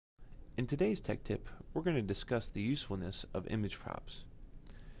In today's tech tip, we're going to discuss the usefulness of image props.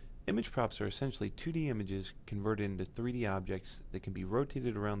 Image props are essentially 2D images converted into 3D objects that can be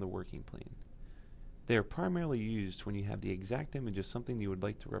rotated around the working plane. They are primarily used when you have the exact image of something you would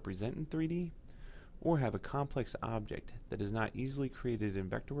like to represent in 3D, or have a complex object that is not easily created in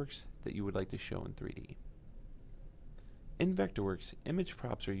Vectorworks that you would like to show in 3D. In Vectorworks, image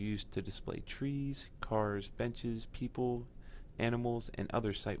props are used to display trees, cars, benches, people, animals, and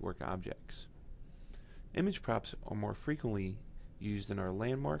other site work objects. Image props are more frequently used in our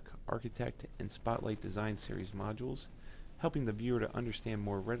Landmark, Architect, and Spotlight Design Series modules, helping the viewer to understand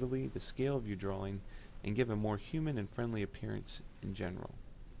more readily the scale of your drawing and give a more human and friendly appearance in general.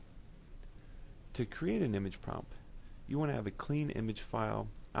 To create an image prop, you want to have a clean image file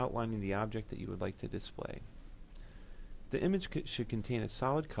outlining the object that you would like to display. The image should contain a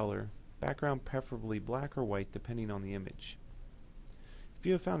solid color, background preferably black or white depending on the image. If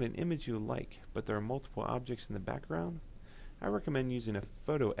you have found an image you like, but there are multiple objects in the background, I recommend using a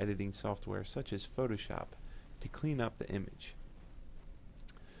photo editing software such as Photoshop to clean up the image.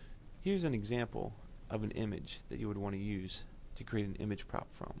 Here's an example of an image that you would want to use to create an image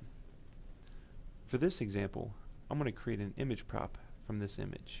prop from. For this example, I'm going to create an image prop from this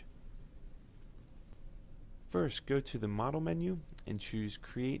image. First, go to the Model menu and choose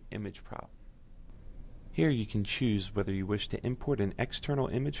Create Image Prop. Here you can choose whether you wish to import an external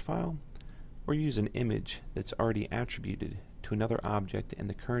image file or use an image that's already attributed to another object in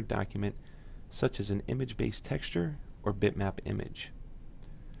the current document, such as an image-based texture or bitmap image.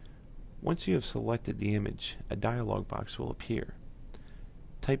 Once you have selected the image, a dialog box will appear.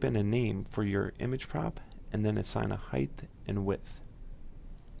 Type in a name for your image prop and then assign a height and width.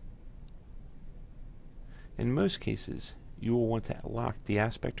 In most cases, you will want to lock the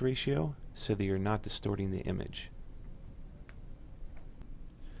aspect ratio so that you're not distorting the image.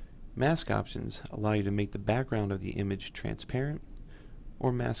 Mask options allow you to make the background of the image transparent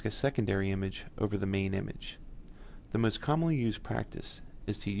or mask a secondary image over the main image. The most commonly used practice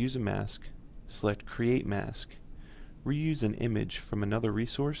is to use a mask, select Create Mask, reuse an image from another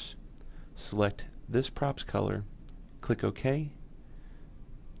resource, select this prop's color, click OK,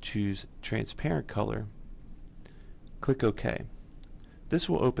 choose Transparent Color, click OK. This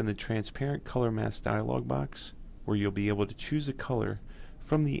will open the Transparent Color Mask dialog box where you'll be able to choose a color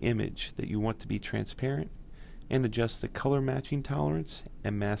from the image that you want to be transparent and adjust the color matching tolerance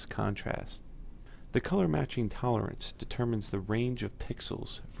and mask contrast. The color matching tolerance determines the range of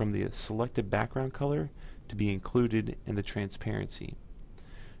pixels from the selected background color to be included in the transparency.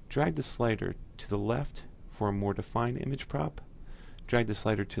 Drag the slider to the left for a more defined image prop. Drag the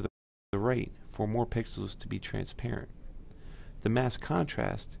slider to the right for more pixels to be transparent. The mask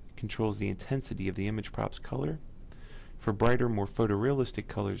contrast controls the intensity of the image prop's color. For brighter, more photorealistic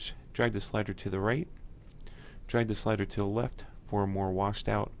colors, drag the slider to the right. Drag the slider to the left for a more washed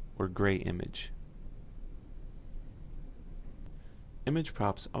out or gray image. Image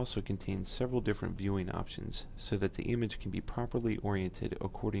props also contain several different viewing options so that the image can be properly oriented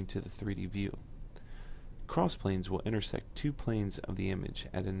according to the 3D view. Cross planes will intersect two planes of the image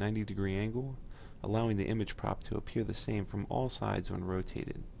at a 90-degree angle, allowing the image prop to appear the same from all sides when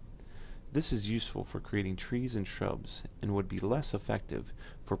rotated. This is useful for creating trees and shrubs and would be less effective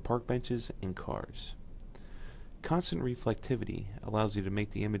for park benches and cars. Constant reflectivity allows you to make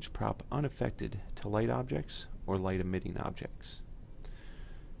the image prop unaffected to light objects or light emitting objects.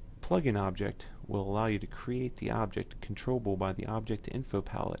 Plugin Object will allow you to create the object controllable by the Object Info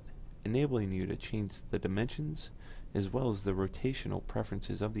palette, enabling you to change the dimensions as well as the rotational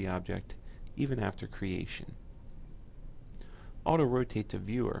preferences of the object even after creation. Auto Rotate to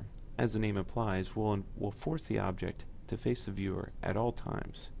Viewer, as the name implies, will force the object to face the viewer at all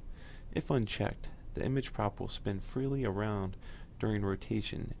times. If unchecked, the image prop will spin freely around during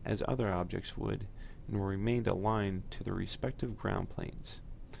rotation as other objects would and will remain aligned to the respective ground planes.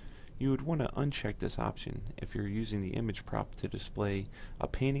 You would want to uncheck this option if you're using the image prop to display a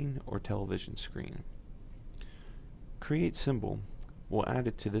painting or television screen. Create Symbol will add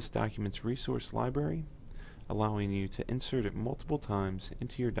it to this document's resource library, allowing you to insert it multiple times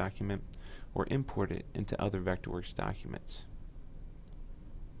into your document or import it into other Vectorworks documents.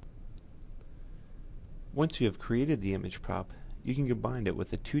 Once you have created the image prop, you can combine it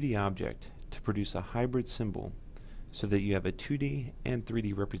with a 2D object to produce a hybrid symbol so that you have a 2D and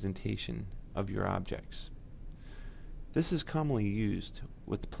 3D representation of your objects. This is commonly used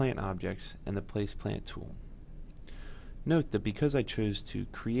with plant objects and the Place Plant tool. Note that because I chose to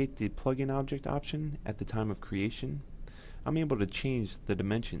create the plugin object option at the time of creation, I'm able to change the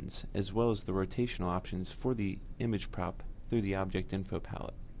dimensions as well as the rotational options for the image prop through the Object Info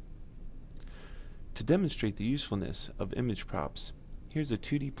palette. To demonstrate the usefulness of image props, here's a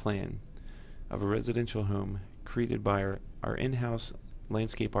 2D plan of a residential home created by our in-house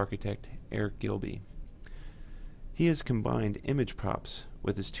landscape architect, Eric Gilby. He has combined image props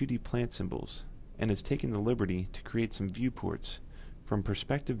with his 2D plant symbols and has taken the liberty to create some viewports from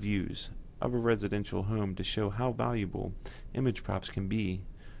perspective views of a residential home to show how valuable image props can be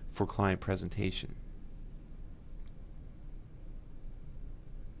for client presentation.